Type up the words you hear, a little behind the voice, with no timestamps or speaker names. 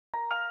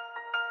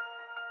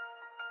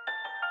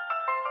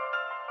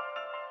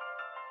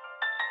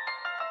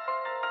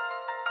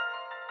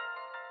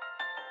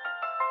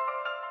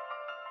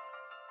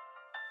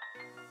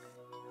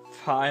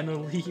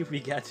Finally, we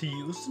get to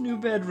use the new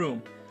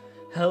bedroom.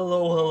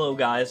 Hello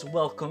guys,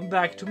 welcome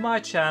back to my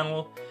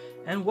channel.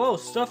 And whoa,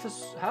 stuff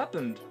has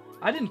happened.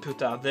 I didn't put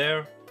that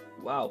there.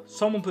 Wow,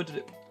 someone put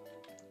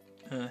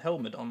a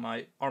helmet on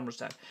my armor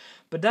stand.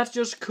 But that's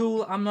just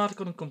cool, I'm not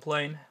gonna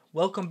complain.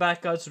 Welcome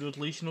back guys to the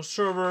Otlichno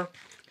server.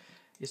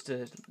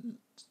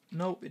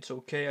 Nope, it's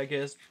okay I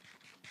guess.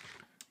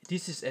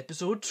 This is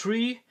episode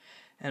 3.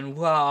 And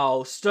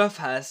wow, stuff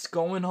has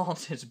going on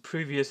since the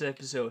previous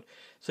episode.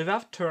 So if I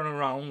have to turn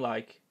around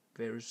like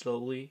very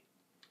slowly,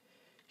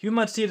 you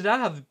might see that I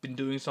have been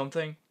doing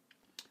something.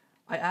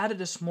 I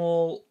added a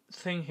small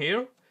thing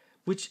here,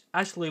 which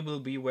actually will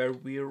be where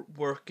we're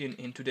working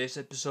in today's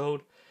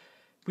episode.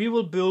 We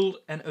will build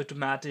an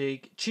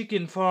automatic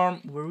chicken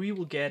farm where we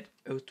will get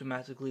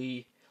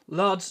automatically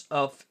lots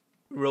of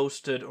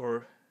roasted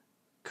or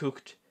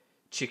cooked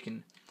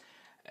chicken.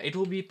 It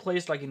will be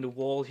placed like in the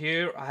wall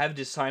here. I have a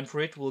design for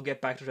it. We'll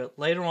get back to that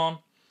later on.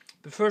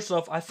 But first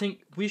off, I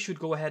think we should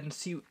go ahead and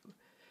see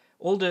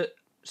all the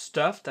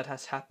stuff that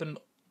has happened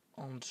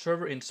on the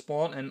server in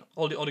spawn and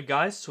all the other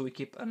guys, so we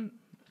keep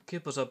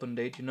us up on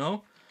date, you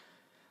know.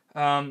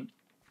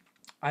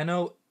 I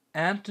know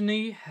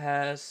Anthony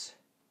has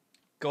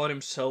got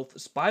himself a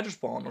spider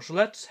spawner, so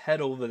let's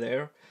head over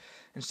there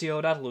and see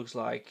how that looks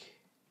like.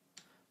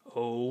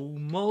 Oh,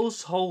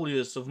 most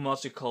holiest of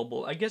mossy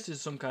cobble. I guess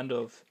it's some kind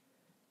of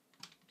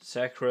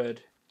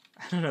sacred,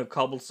 I don't know,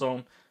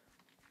 cobblestone.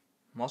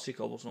 Mossy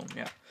cobblestone,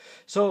 yeah.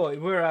 So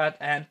we're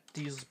at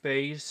Andy's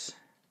base.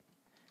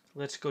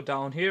 Let's go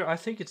down here. I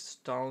think it's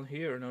down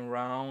here and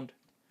around.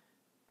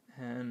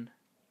 And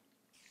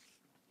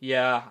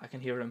yeah, I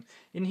can hear him.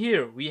 In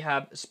here we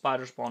have a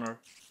spider spawner.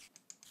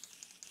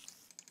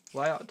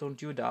 Why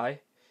don't you die?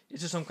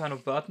 Is there some kind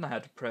of button I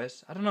had to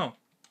press? I don't know.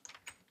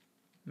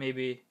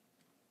 Maybe.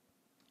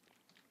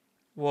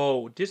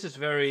 Whoa, this is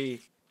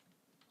very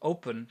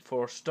open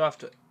for stuff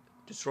to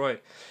destroy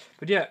it.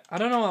 But yeah, I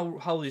don't know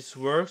how this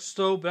works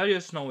though, but I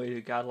just know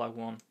we got like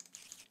one.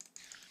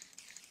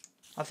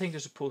 I think they're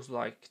supposed to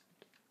like...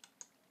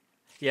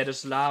 Yeah,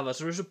 there's lava,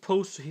 so we're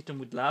supposed to hit them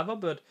with lava,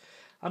 but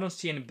I don't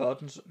see any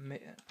buttons.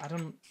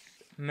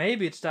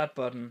 Maybe it's that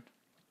button.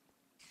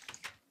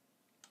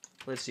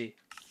 Let's see.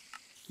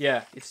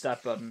 Yeah, it's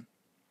that button.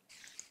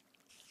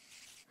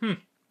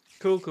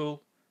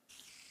 Cool.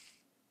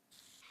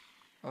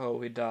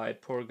 Oh, he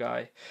died, poor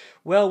guy.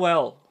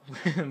 Well,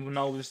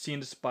 now we've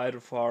seen the spider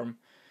farm.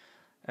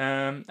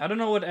 I don't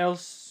know what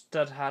else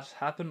that had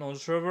happened on the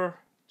server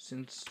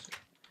since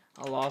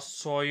I last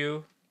saw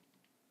you.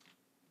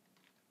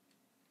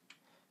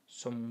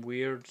 Some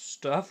weird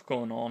stuff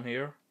going on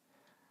here.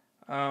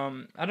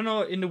 I don't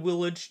know, in the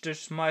village there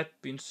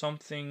might been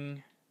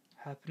something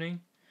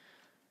happening,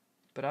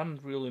 but I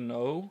don't really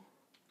know.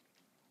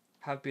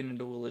 Have been in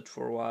the village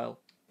for a while.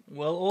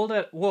 Well, all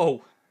that...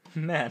 Whoa,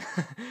 man.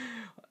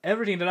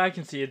 Everything that I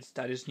can see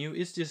that is new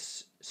is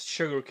this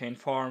sugarcane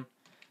farm.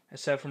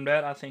 Except from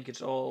that, I think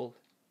it's all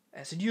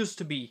as it used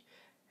to be.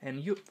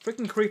 And you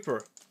freaking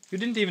creeper, you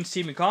didn't even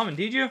see me coming,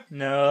 did you?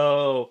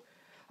 No,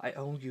 I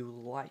owe you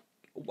like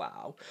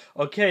wow.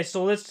 Okay,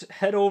 so let's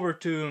head over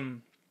to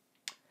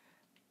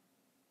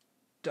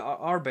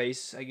our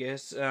base, I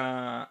guess.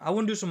 I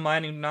want to do some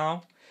mining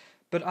now,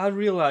 but I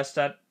realized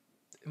that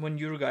when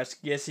you guys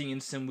guessing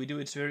in some video,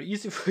 it's very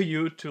easy for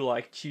you to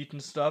like cheat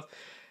and stuff.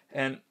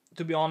 And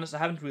to be honest, I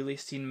haven't really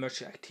seen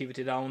much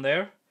activity down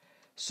there.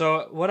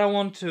 So what I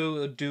want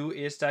to do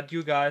is that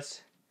you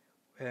guys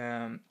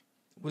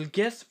will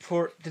guess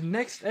for the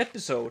next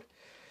episode.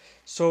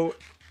 So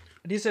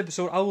this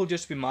episode I will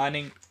just be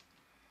mining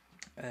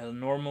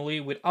normally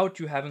without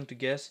you having to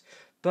guess.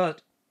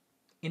 But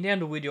in the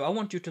end of the video I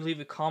want you to leave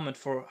a comment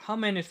for how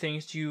many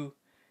things you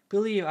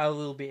believe I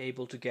will be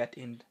able to get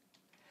in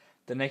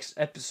the next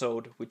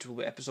episode, which will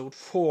be episode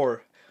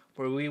 4,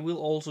 where we will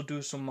also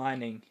do some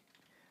mining.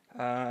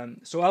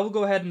 So I will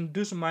go ahead and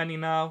do some mining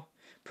now,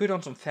 put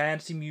on some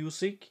fancy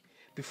music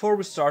before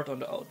we start on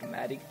the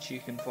automatic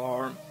chicken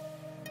farm.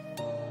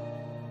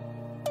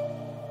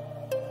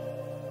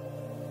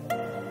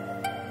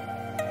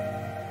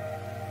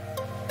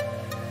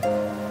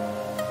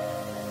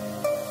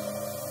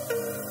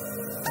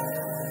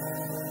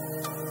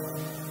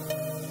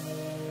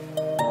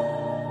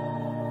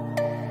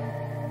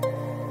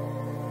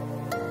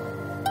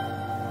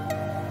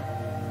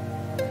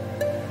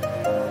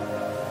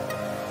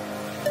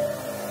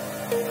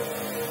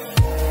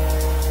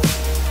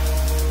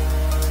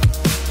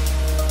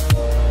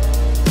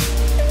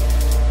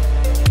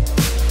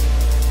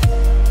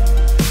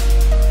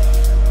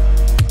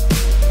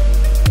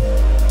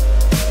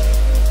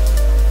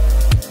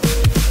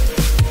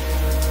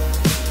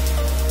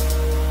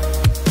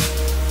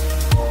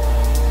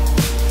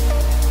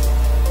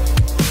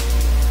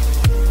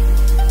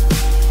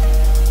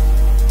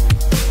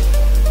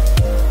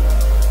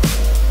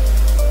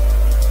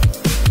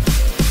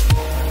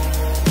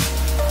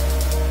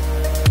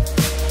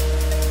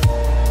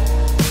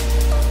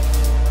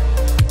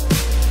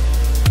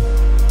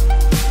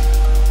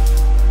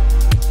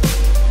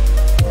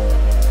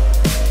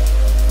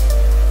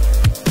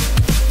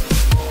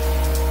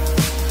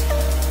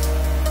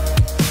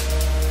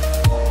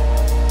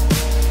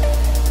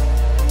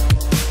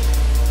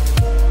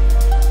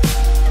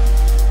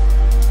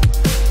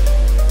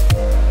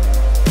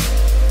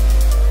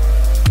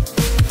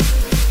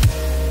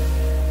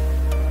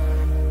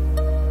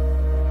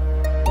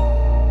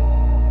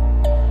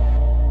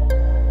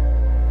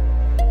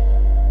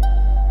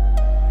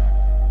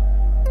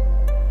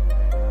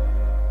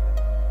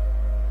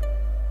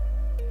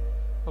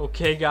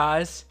 Okay,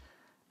 guys,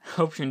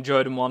 hope you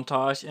enjoyed the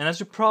montage. And as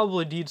you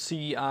probably did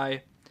see,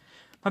 my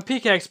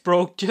pickaxe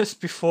broke just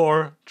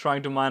before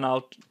trying to mine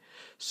out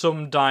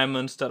some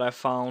diamonds that I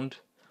found.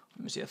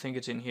 Let me see, I think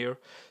it's in here.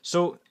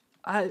 So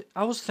I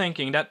was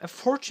thinking that a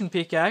fortune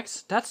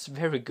pickaxe, that's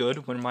very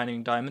good when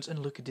mining diamonds. And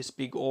look at this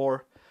big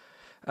ore.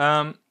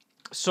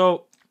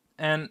 So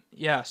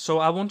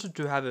I wanted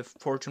to have a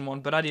fortune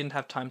one, but I didn't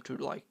have time to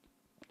like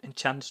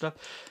enchant stuff.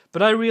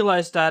 But I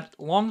realized that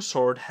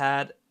Longsword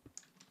had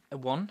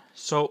one,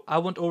 so I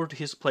went over to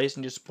his place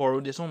and just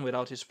borrowed this one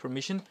without his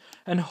permission,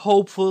 and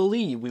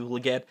hopefully we will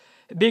get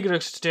a bigger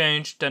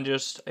exchange than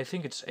just, I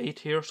think it's 8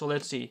 here, so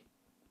let's see.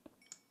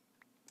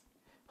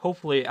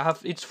 Hopefully,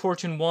 it's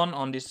fortune 1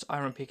 on this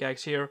iron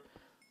pickaxe here,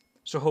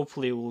 so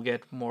hopefully we'll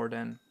get more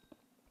than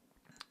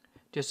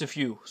just a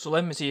few. So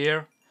let me see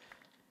here.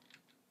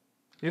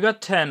 You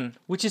got 10,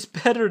 which is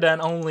better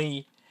than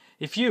only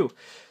a few.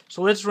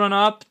 So let's run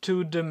up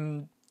to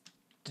the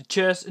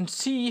chest and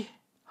see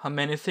how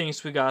many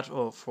things we got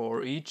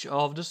for each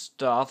of the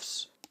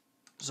stuffs.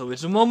 So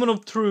it's a moment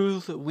of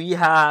truth. We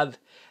have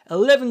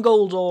 11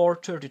 gold ore,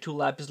 32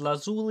 lapis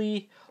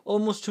lazuli,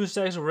 almost 2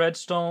 stacks of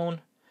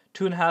redstone,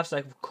 2.5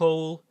 stacks of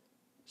coal,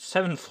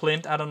 7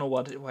 flint, I don't know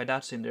why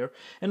that's in there,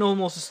 and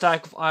almost a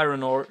stack of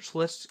iron ore. So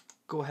let's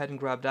go ahead and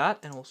grab that,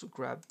 and also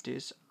grab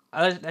this.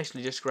 I'll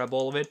actually just grab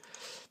all of it,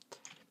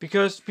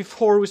 because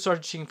before we start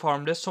the chicken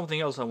farm, there's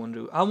something else I want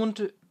to do. I want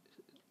to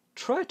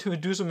try to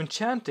do some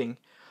enchanting.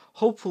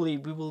 Hopefully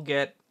we will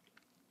get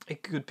a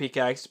good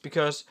pickaxe,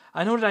 because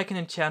I know that I can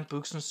enchant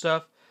books and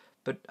stuff,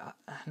 but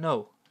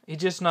no,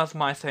 it's just not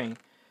my thing.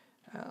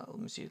 Let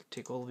me see,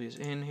 take all of these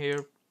in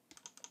here.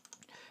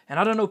 And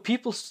I don't know,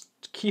 people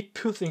keep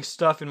putting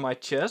stuff in my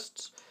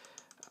chests,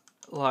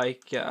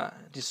 like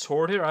this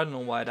sword here, I don't know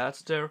why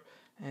that's there,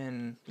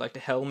 and like the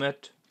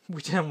helmet,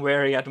 which I'm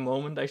wearing at the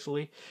moment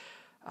actually.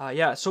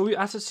 Yeah, so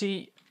as you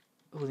see,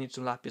 we'll need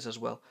some lapis as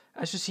well.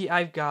 As you see,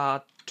 I've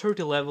got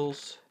 30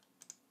 levels,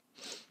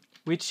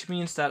 which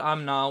means that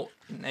I'm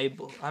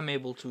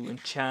able to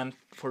enchant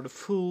for the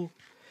full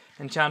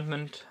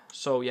enchantment.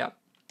 So yeah,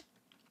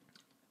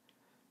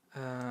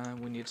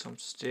 we need some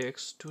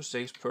sticks, 2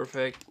 sticks,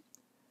 perfect.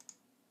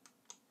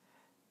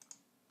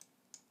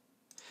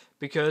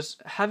 Because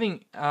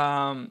having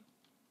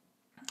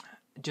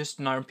just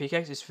an iron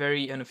pickaxe is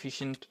very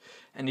inefficient,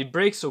 and it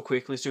breaks so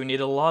quickly, so you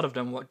need a lot of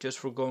them just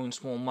for going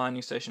small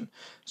mining session.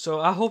 So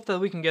I hope that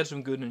we can get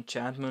some good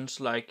enchantments,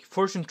 like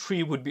Fortune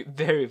 3 would be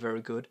very,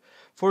 very good.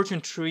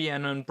 Fortune 3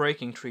 and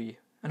Unbreaking 3,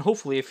 and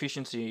hopefully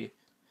Efficiency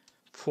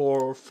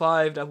 4 or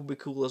 5, that would be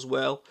cool as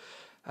well.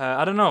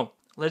 I don't know,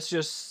 let's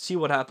just see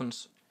what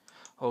happens.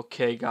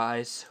 Okay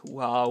guys,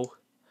 wow.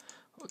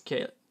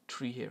 Okay,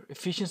 3 here,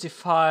 Efficiency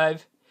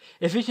 5.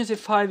 Efficiency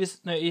 5 is,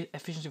 no,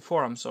 Efficiency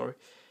 4, I'm sorry.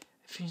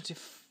 Efficiency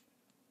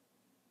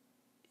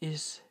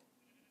is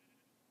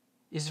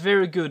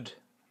very good,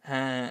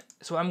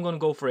 so I'm gonna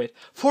go for it.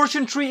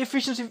 Fortune 3,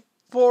 Efficiency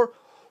 4.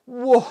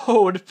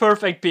 Whoa, the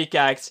perfect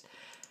pickaxe.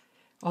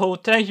 Oh,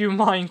 thank you,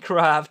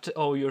 Minecraft.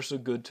 Oh, you're so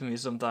good to me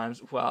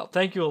sometimes. Wow,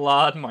 thank you a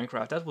lot,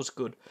 Minecraft. That was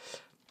good.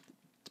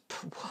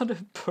 What a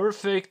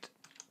perfect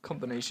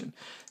combination.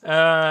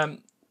 Let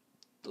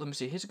me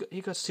see.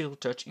 He got Steel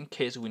Touch in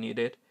case we need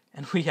it,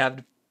 and we have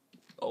the.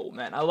 Oh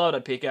man, I love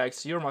that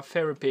pickaxe. You're my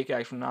favorite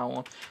pickaxe from now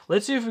on.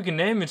 Let's see if we can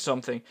name it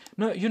something.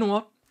 No, you know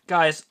what?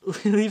 Guys,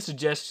 leave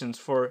suggestions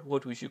for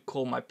what we should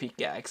call my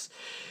pickaxe.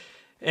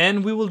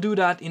 And we will do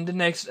that in the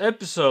next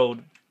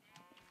episode.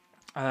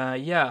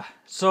 Yeah,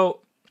 so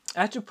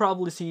as you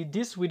probably see,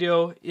 this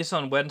video is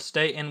on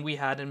Wednesday, and we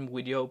had a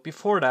video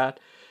before that,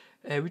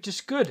 which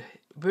is good.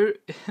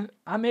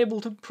 I'm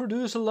able to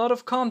produce a lot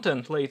of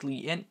content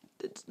lately, and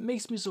it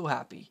makes me so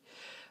happy.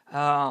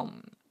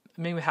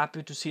 Made me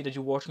happy to see that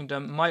you're watching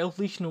them. My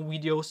Otlichno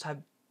videos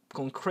have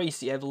gone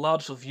crazy. I have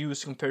lots of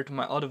views compared to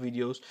my other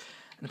videos,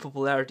 and the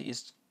popularity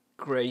is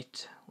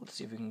great. Let's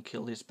see if we can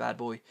kill this bad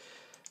boy.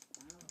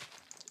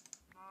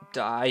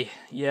 Die.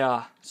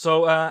 Yeah.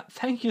 So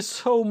thank you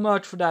so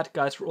much for that,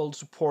 guys, for all the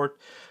support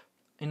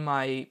in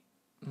my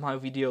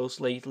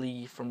videos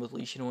lately from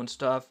Otlichno and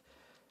stuff.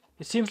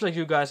 It seems like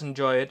you guys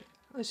enjoy it.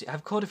 Let's see.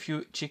 I've caught a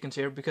few chickens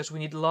here because we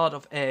need a lot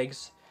of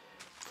eggs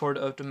for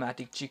the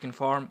automatic chicken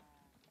farm.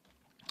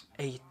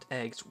 8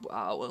 eggs,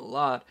 wow, a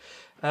lot.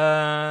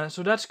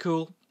 So that's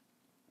cool.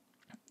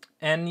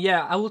 And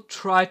yeah, I will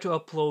try to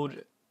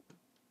upload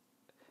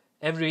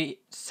every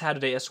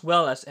Saturday as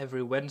well as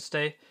every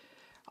Wednesday.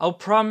 I'll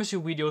promise you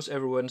videos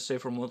every Wednesday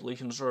from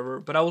Otlichno server,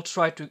 but I will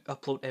try to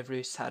upload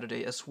every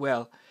Saturday as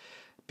well,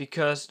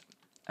 because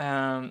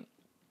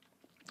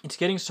it's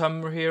getting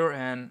summer here,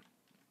 and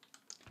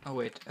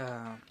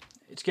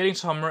it's getting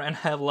summer and I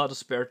have a lot of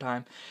spare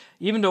time.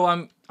 Even though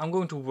I'm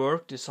going to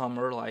work this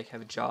summer, like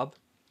have a job.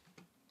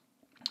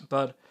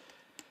 But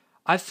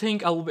I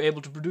think I will be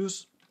able to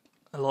produce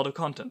a lot of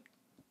content.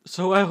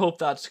 So I hope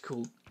that's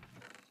cool.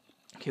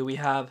 Okay, we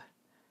have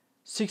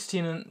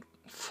 16 and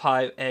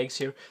 5 eggs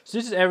here. So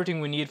this is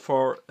everything we need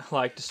for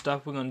like the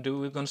stuff we're gonna do.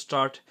 We're gonna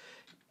start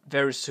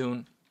very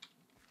soon.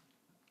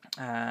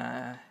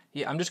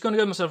 yeah, I'm just gonna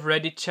get myself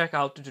ready, check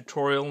out the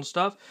tutorial and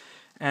stuff.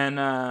 And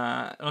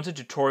not a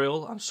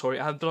tutorial, I'm sorry,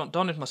 I've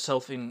done it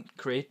myself in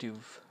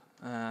creative.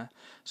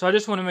 So I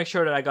just want to make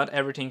sure that I got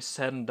everything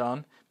said and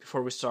done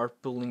before we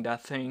start building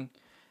that thing.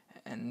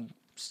 And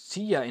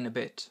see ya in a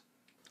bit.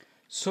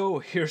 So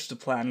here's the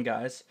plan,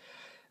 guys.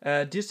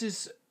 This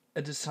is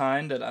a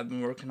design that I've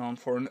been working on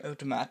for an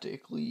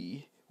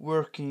automatically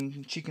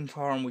working chicken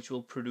farm, which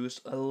will produce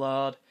a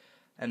lot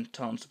and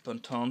tons upon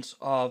tons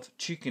of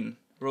chicken,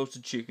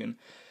 roasted chicken.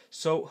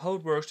 So how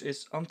it works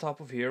is on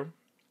top of here,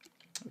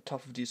 on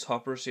top of these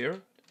hoppers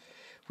here,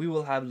 we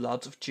will have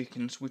lots of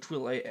chickens which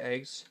will lay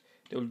eggs.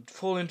 They will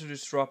fall into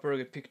this dropper,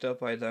 get picked up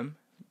by them,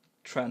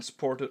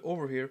 transported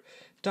over here,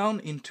 down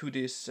into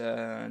this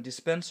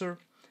dispenser,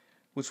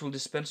 which will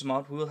dispense them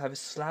out. We will have a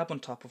slab on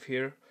top of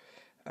here.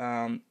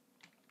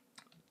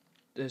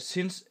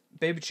 Since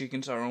baby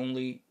chickens are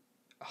only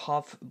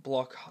half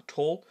block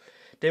tall,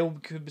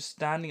 could be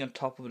standing on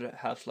top of the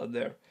half slab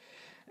there.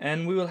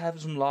 And we will have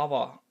some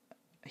lava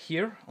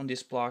here on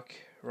this block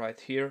right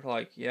here,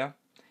 like, yeah,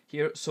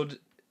 here. So the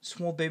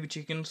small baby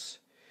chickens,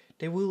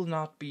 they will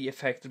not be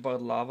affected by the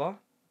lava,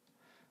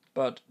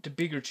 but the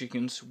bigger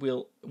chickens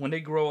will, when they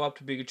grow up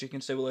to bigger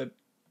chickens, they will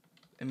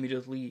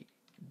immediately,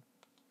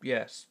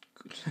 yes,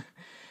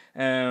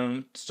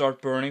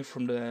 start burning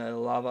from the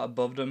lava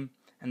above them,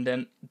 and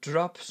then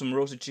drop some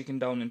roasted chicken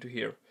down into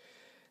here.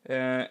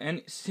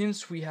 And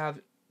since we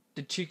have,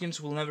 the chickens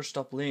will never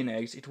stop laying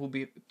eggs, it will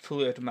be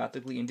fully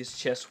automatically, and this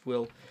chest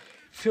will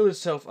fill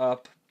itself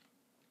up.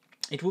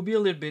 It will be a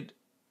little bit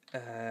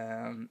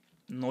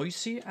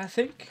noisy, I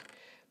think,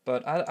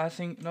 but I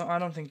think, no, I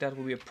don't think that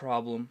will be a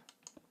problem.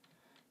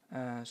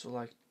 So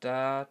like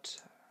that.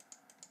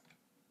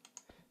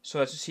 So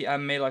as you see, I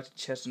made like the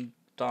chest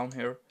down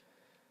here.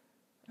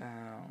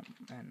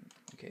 And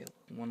okay,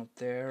 one up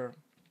there.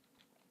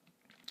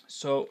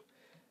 So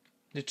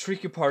the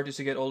tricky part is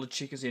to get all the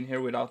chickens in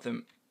here without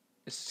them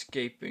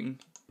escaping.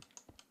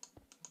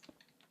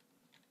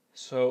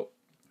 So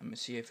let me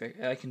see if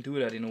I can do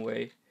that in a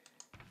way.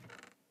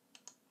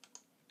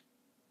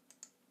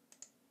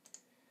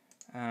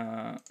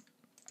 I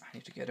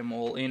need to get them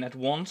all in at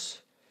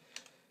once.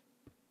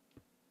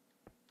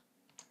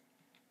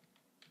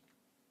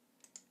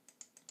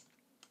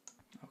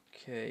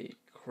 Okay,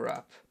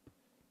 crap.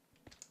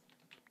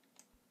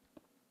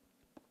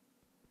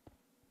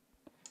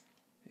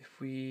 If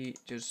we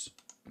just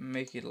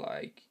make it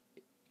like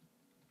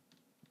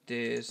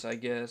this, I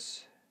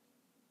guess.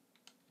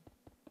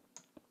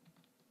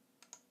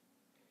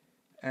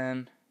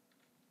 And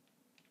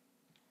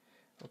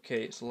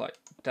okay, so like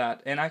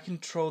that, and I can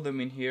throw them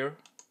in here.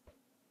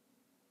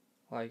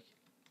 Like,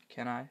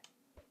 can I?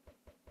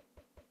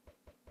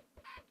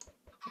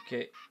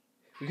 Okay,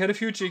 we had a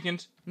few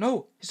chickens.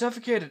 No, he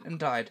suffocated and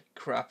died.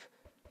 Crap.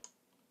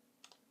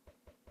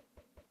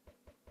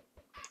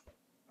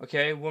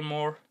 Okay, one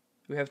more.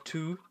 We have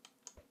 2.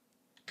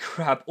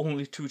 Crap,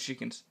 only 2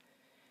 chickens.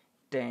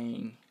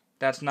 Dang,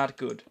 that's not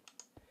good.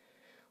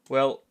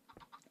 Well,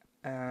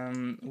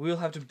 we'll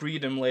have to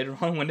breed them later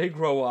on when they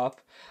grow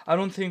up. I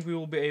don't think we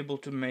will be able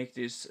to make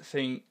this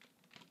thing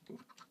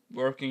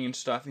working and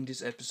stuff in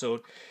this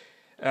episode.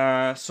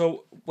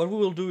 So what we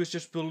will do is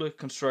just build a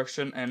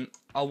construction, and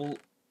I will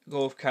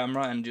go off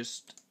camera and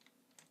just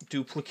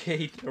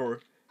duplicate or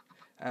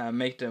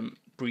make them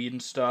breed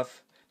and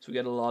stuff, so we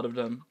get a lot of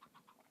them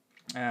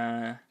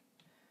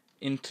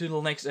into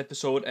the next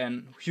episode,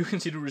 and you can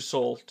see the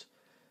result.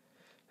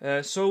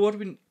 So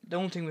the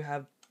only thing we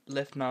have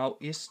left now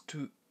is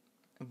to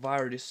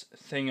wire this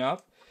thing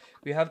up.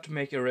 We have to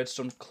make a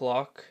redstone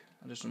clock.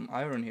 There's some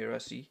iron here, I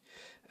see.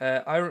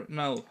 A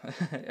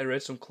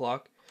redstone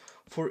clock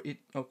for it.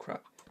 Oh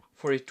crap!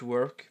 For it to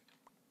work.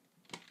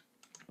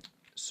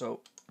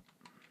 So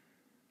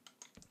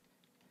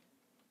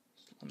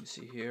let me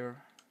see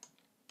here.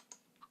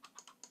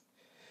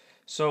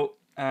 So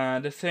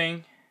the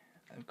thing.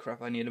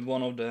 Crap! I needed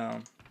one of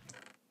the.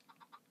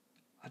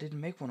 I didn't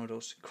make one of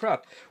those.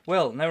 Crap.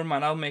 Well, never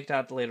mind. I'll make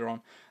that later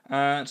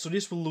on. So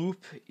this will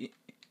loop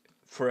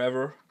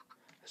forever.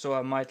 So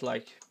I might,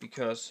 like,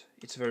 because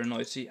it's very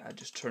noisy, I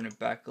just turn it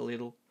back a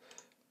little,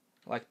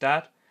 like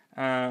that.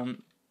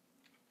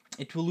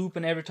 It will loop,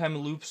 and every time it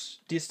loops,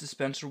 this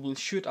dispenser will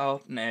shoot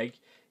out an egg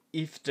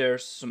if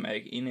there's some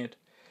egg in it.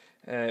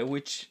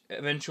 Which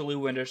eventually,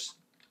 when there's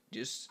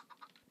just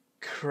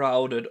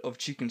crowded of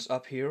chickens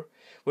up here,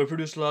 will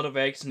produce a lot of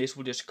eggs, and this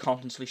will just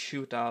constantly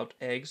shoot out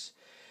eggs.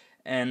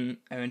 And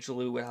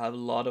eventually we'll have a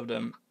lot of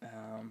them,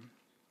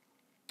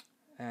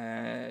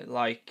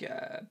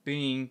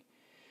 being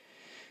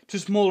to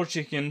smaller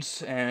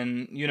chickens,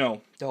 and you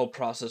know, the whole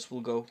process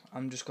will go.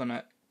 I'm just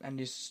gonna, and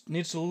this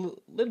needs a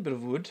little bit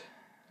of wood,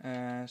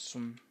 just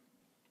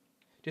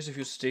a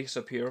few sticks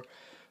up here,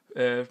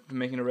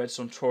 making a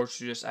redstone torch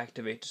to just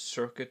activate the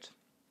circuit.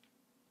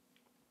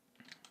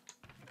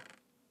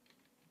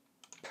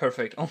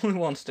 Perfect, only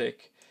 1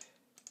 stick.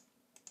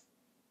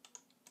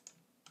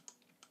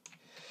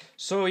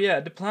 So yeah,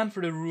 the plan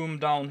for the room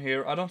down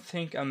here, I don't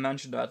think I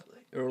mentioned that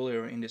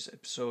earlier in this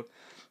episode,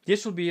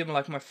 This will be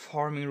like my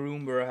farming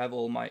room where I have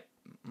all my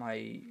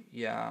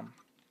yeah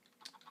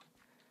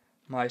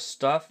my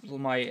stuff,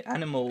 my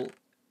animal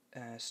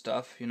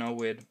stuff. You know,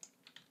 with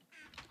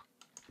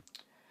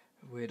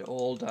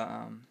all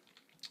the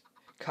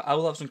I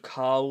will have some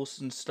cows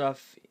and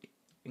stuff,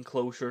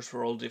 enclosures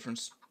for all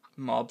different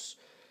mobs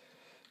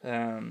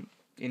in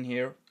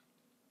here.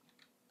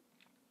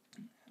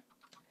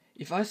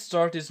 If I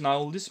start this now,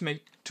 will this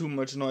make too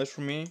much noise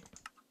for me?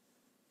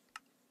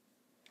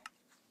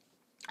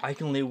 I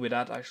can live with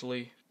that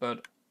actually,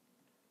 but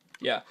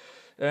yeah.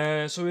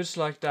 So it's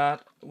like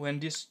that. When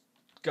these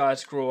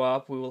guys grow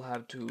up, we will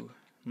have to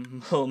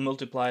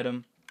multiply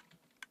them.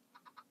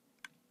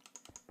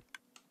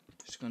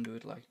 Just gonna do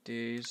it like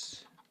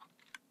this.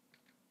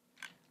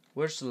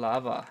 Where's the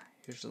lava?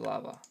 Here's the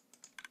lava.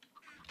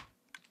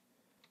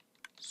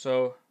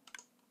 So,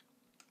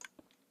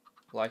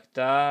 like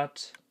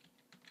that.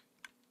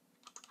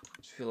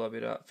 Just fill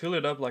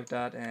it up like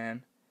that,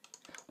 and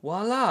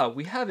voila,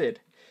 we have it.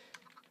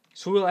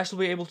 So we'll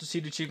actually be able to see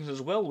the chickens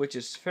as well, which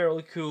is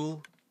fairly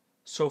cool.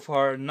 So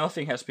far,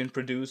 nothing has been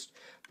produced,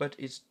 but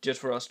it's just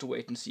for us to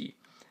wait and see.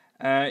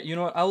 You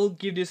know what? I will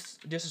give this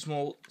just a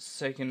small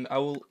second. I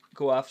will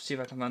go off, see if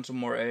I can find some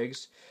more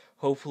eggs.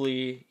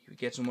 Hopefully,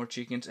 get some more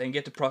chickens and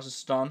get the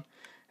process done.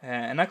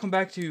 And I'll come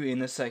back to you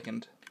in a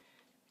second.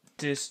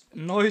 This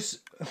noise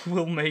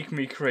will make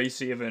me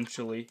crazy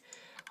eventually.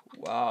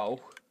 Wow.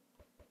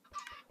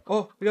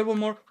 Oh, we got one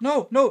more.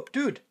 No, no,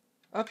 dude.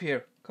 Up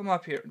here. Come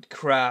up here.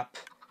 Crap.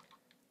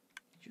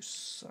 You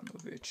son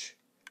of a bitch.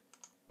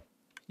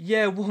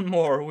 Yeah, one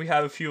more. We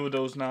have a few of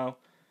those now.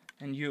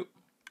 And you...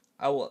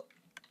 I will...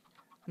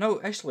 No,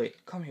 actually,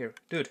 come here.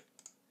 Dude,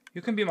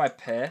 you can be my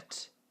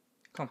pet.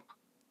 Come.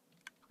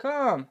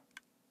 Come.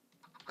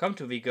 Come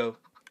to Vigo.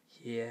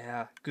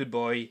 Yeah, good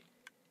boy.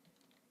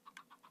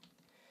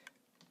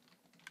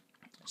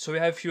 So we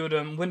have a few of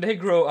them. When they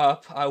grow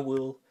up, I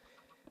will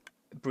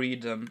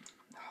breed them,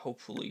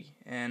 hopefully.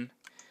 And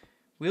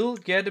we'll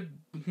get a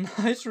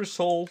nice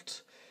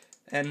result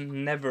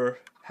and never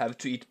have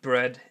to eat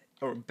bread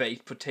or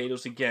baked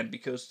potatoes again,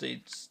 because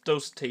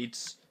those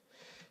taste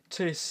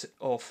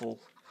awful,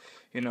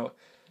 you know.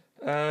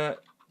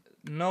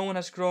 No one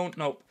has grown.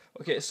 Nope.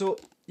 Okay, so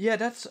yeah,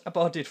 that's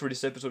about it for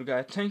this episode,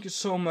 guys. Thank you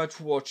so much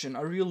for watching.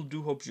 I really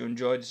do hope you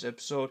enjoyed this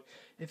episode.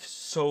 If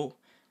so,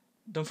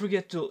 don't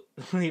forget to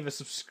leave a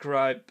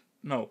subscribe.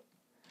 No.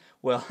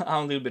 Well,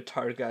 I'm a little bit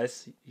tired,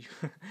 guys.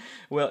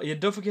 Well, yeah,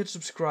 don't forget to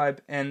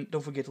subscribe, and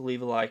don't forget to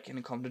leave a like and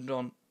a comment.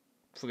 Don't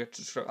forget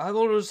to subscribe. I've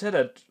already said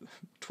it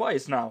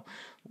twice now.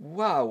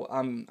 Wow,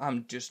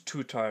 I'm just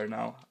too tired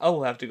now. I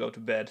will have to go to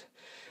bed.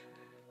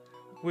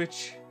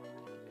 Which,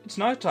 it's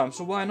nighttime,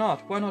 so why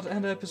not? Why not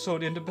end the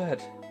episode in the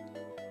bed?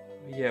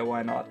 Yeah,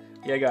 why not?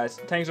 Yeah, guys,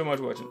 thanks so much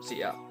for watching. See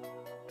ya.